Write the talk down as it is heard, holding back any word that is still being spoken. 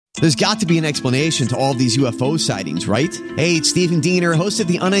There's got to be an explanation to all of these UFO sightings, right? Hey, it's Stephen Diener, host of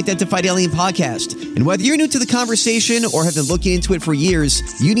the Unidentified Alien Podcast. And whether you're new to the conversation or have been looking into it for years,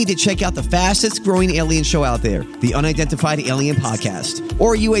 you need to check out the fastest growing alien show out there, the Unidentified Alien Podcast,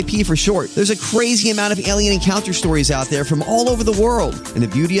 or UAP for short. There's a crazy amount of alien encounter stories out there from all over the world. And the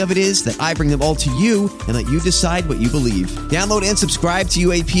beauty of it is that I bring them all to you and let you decide what you believe. Download and subscribe to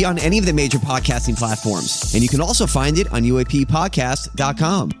UAP on any of the major podcasting platforms. And you can also find it on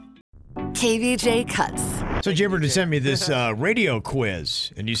UAPpodcast.com. KVJ Cuts. So Jaybird had sent me this radio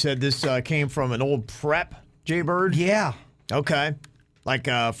quiz, and you said this came from an old prep, Jaybird? Yeah. Okay. Like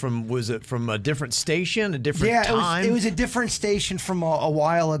was it from a different station, a different time? Yeah, it was a different station from a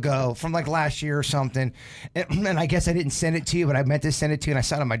while ago, from like last year or something. And I guess I didn't send it to you, but I meant to send it to you, and I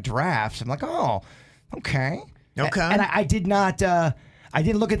saw it in my drafts. I'm like, oh, okay. Okay. And I did not... I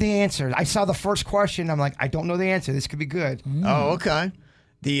didn't look at the answer. I saw the first question. I'm like, I don't know the answer. This could be good. Oh, okay.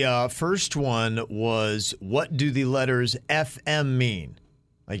 The first one was, what do the letters FM mean?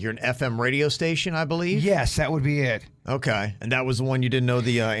 Like you're an FM radio station, I believe? Yes, that would be it. Okay. And that was the one you didn't know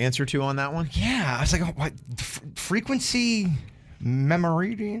the answer to on that one? Yeah. I was like, oh, what? Frequency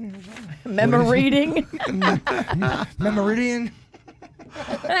memoridian? Memoridian? Memoridian?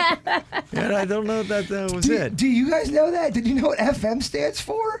 Yeah, I don't know if that was it. Do you guys know that? Did you know what FM stands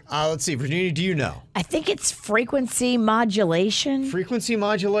for? Let's see. Virginia, do you know? I think it's frequency modulation. Frequency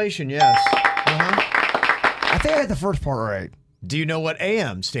modulation, yes. I think I had the first part right. Do you know what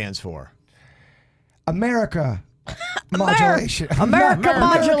AM stands for? America modulation. America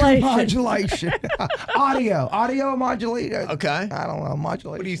modulation. Modulation. Audio modulation. Okay. I don't know.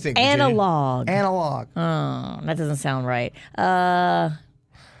 Modulation. What do you think, Virginia? Analog. Analog. Oh, that doesn't sound right.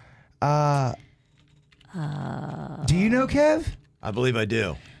 Do you know, Kev? I believe I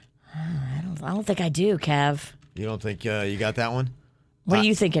do. I don't think I do, Kev. You don't think you got that one? What do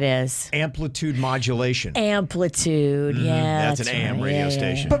you think it is? Amplitude modulation. Amplitude, yeah. That's an AM radio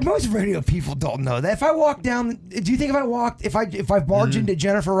station. But most radio people don't know that. If I walk down, do you think if I barged into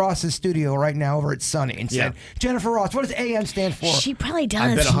Jennifer Ross's studio right now over at Sunny and said, Jennifer Ross, what does AM stand for? She probably does.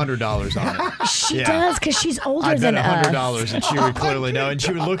 I bet $100 on it. She does, because she's older than us. I bet $100 and she would clearly know. And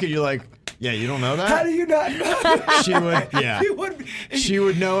she would look at you like, yeah, you don't know that? How do you not know? She would, yeah. She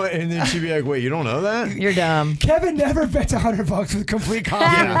would know it, and then she'd be like, wait, you don't know that? You're dumb. Kevin never bets $100 with complete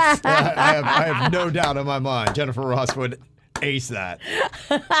confidence. Yeah, I have no doubt in my mind Jennifer Ross would ace that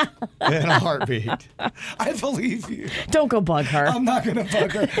in a heartbeat. I believe you. Don't go bug her. I'm not going to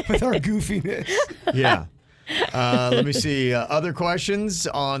bug her with her goofiness. Yeah. Let me see. Other questions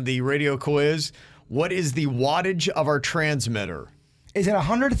on the radio quiz. What is the wattage of our transmitter? Is it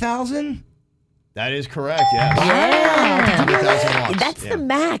 100,000? That is correct, yes. Yeah. 100,000 watts. That's the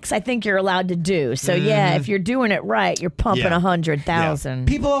max I think you're allowed to do. So, yeah, if you're doing it right, you're pumping 100,000.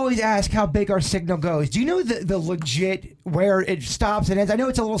 People always ask how big our signal goes. Do you know the legit where it stops and ends? I know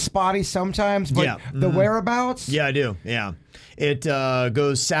it's a little spotty sometimes, but the whereabouts? Yeah, I do. Yeah. It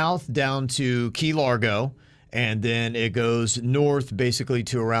goes south down to Key Largo. And then it goes north basically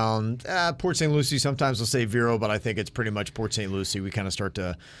to around Port St. Lucie. Sometimes they'll say Vero, but I think it's pretty much Port St. Lucie. We kind of start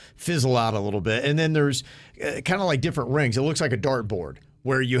to fizzle out a little bit. And then there's kind of like different rings. It looks like a dartboard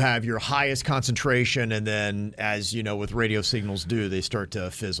where you have your highest concentration, and then, as you know, with radio signals do, they start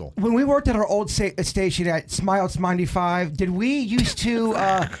to fizzle. When we worked at our old station at Smiles 95, did we used to,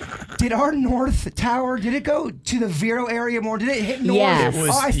 did our north tower, did it go to the Vero area more? Did it hit north? Yes.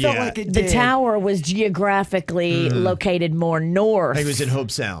 I felt like it did. The tower was geographically located more north. I think it was in Hope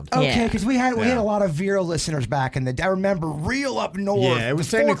Sound. Okay, because we had a lot of Vero listeners back in the day. I remember real up north. Yeah, it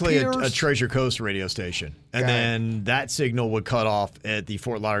was technically a Treasure Coast radio station. And then that signal would cut off at the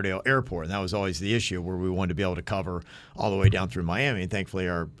Fort Lauderdale airport, and that was always the issue, where we wanted to be able to cover all the way down through Miami, and thankfully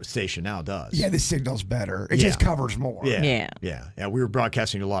our station now does. Yeah, the signal's better. It just covers more. Yeah. We were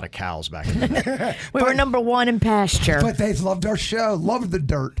broadcasting to a lot of cows back in the day. We were number one in pasture. But they loved our show, loved the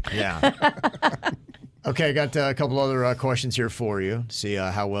dirt. Yeah. Okay, I got a couple other questions here for you. See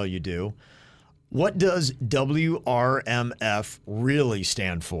how well you do. What does WRMF really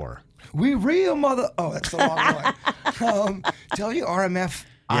stand for? We real mother... Oh, that's the wrong one.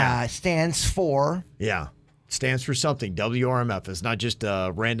 WRMF stands for... Yeah, stands for something. WRMF is not just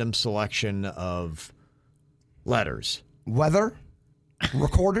a random selection of letters. Weather.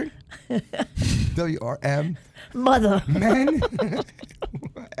 Recorded. WRM. Mother. Men.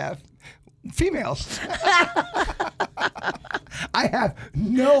 F. Females. I have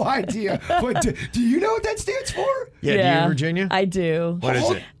no idea. But do you know what that stands for? Yeah, do you, Virginia? I do. What is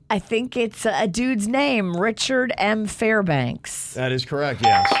it? I think it's a dude's name, Richard M. Fairbanks. That is correct,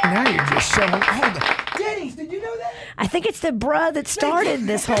 yes. Now you're just showing. Hold on. Denny's, did you know that? I think it's the bruh that started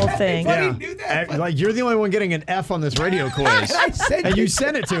this whole thing. Everybody knew that. Like you're the only one getting an F on this radio quiz. And you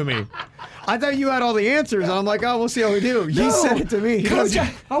sent it to me. I thought you had all the answers, and I'm like, oh, we'll see how we do. You sent it to me. Coach,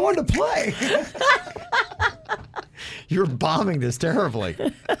 I wanted to play. You're bombing this terribly.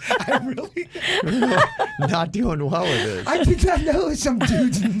 I really? Not doing well with this. I did not know it was some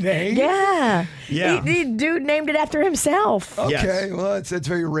dude's name. Yeah. Yeah. The dude named it after himself. Okay, Yes. well, that's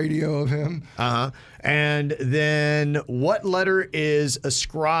very radio of him. Uh-huh. And then what letter is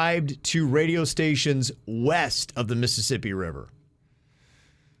ascribed to radio stations west of the Mississippi River?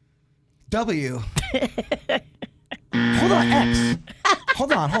 W. Hold on, X.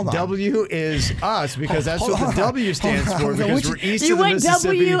 Hold on. W is us because that's what the W stands for because we're east You of the went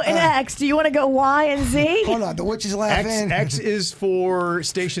Mississippi. W and X. Do you want to go Y and Z? Hold on, the witch is laughing. X is for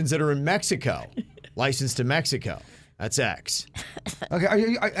stations that are in Mexico, licensed to Mexico. That's X.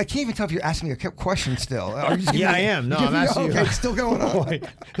 Okay, I can't even tell if you're asking me a question still. Are you just Yeah, giving I me- am. No, you I'm giving me- asking you. Okay, it's still going on. Boy,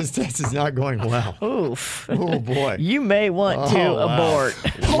 this test is not going well. Oof. Oh, boy. You may want to Oh, wow. abort.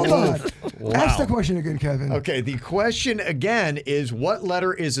 Hold on. Wow. Ask the question again, Kevin. Okay, the question again is what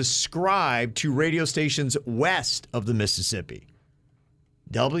letter is ascribed to radio stations west of the Mississippi?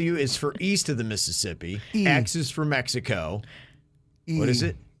 W is for east of the Mississippi. E. X is for Mexico. E. What is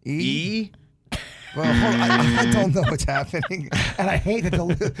it? E? Well, hold on. I don't know what's happening, and I hate that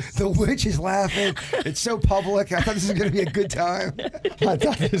the witch is laughing. It's so public. I thought this was going to be a good time. I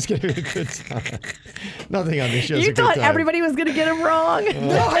thought it was going to be a good time. Nothing on this show is You a good thought time. everybody was going to get him wrong.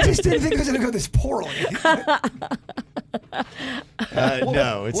 No, I just didn't think it was going to go this poorly.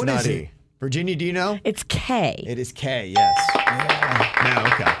 No, it's what not is E. it? Virginia, do you know? It's K. It is K, yes. No,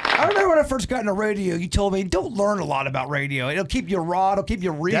 okay. I remember when I first got into radio, you told me, don't learn a lot about radio. It'll keep you raw. It'll keep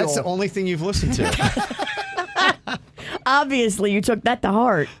you real. That's the only thing you've listened to. Obviously, you took that to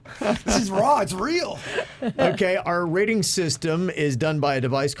heart. This is raw. It's real. Okay, our rating system is done by a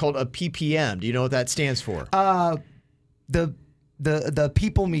device called a PPM. Do you know what that stands for? The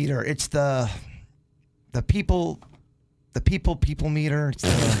people meter. It's the people meter. It's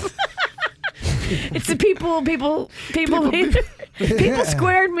the, It's the people meter. People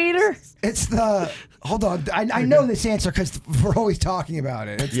squared meter. it's the. Hold on. I know this answer because we're always talking about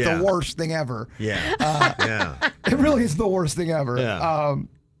it. It's Yeah. the worst thing ever. Yeah. Yeah. It really is the worst thing ever. Yeah.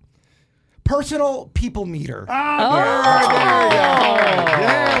 Personal people meter. There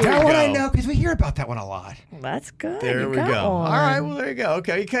That one I go. know because we hear about that one a lot. That's good. There You we got go. one. All right, well, there you go.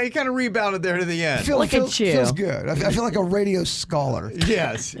 Okay, you kind of rebounded there to the end. Look at you. Feels good. I feel like a radio scholar.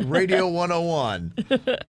 Yes, Radio 101.